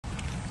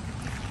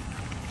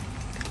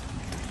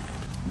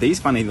These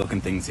funny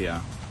looking things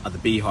here are the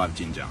beehive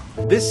ginger.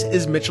 This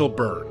is Mitchell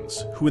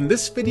Burns, who in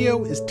this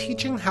video is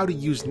teaching how to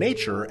use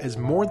nature as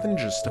more than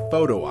just a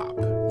photo op.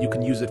 You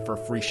can use it for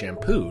free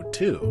shampoo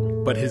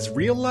too. But his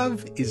real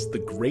love is the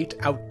great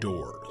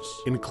outdoors,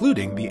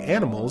 including the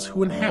animals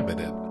who inhabit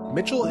it.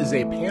 Mitchell is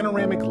a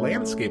panoramic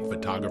landscape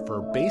photographer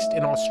based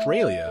in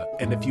Australia,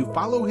 and if you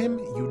follow him,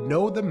 you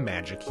know the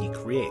magic he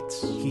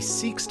creates. He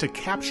seeks to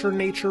capture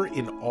nature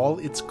in all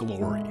its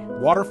glory.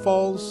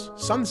 Waterfalls,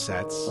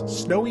 sunsets,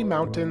 snowy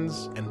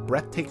mountains, and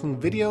breathtaking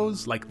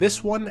videos like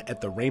this one at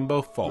the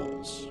Rainbow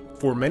Falls.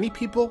 For many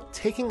people,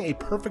 taking a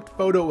perfect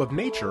photo of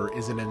nature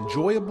is an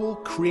enjoyable,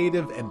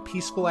 creative, and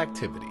peaceful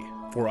activity.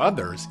 For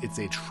others, it's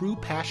a true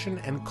passion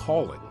and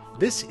calling.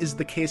 This is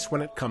the case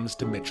when it comes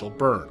to Mitchell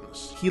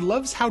Burns. He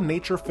loves how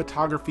nature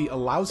photography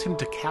allows him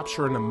to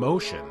capture an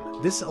emotion.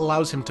 This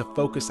allows him to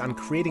focus on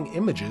creating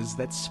images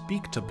that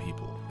speak to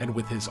people. And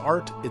with his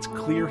art, it's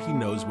clear he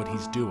knows what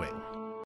he's doing.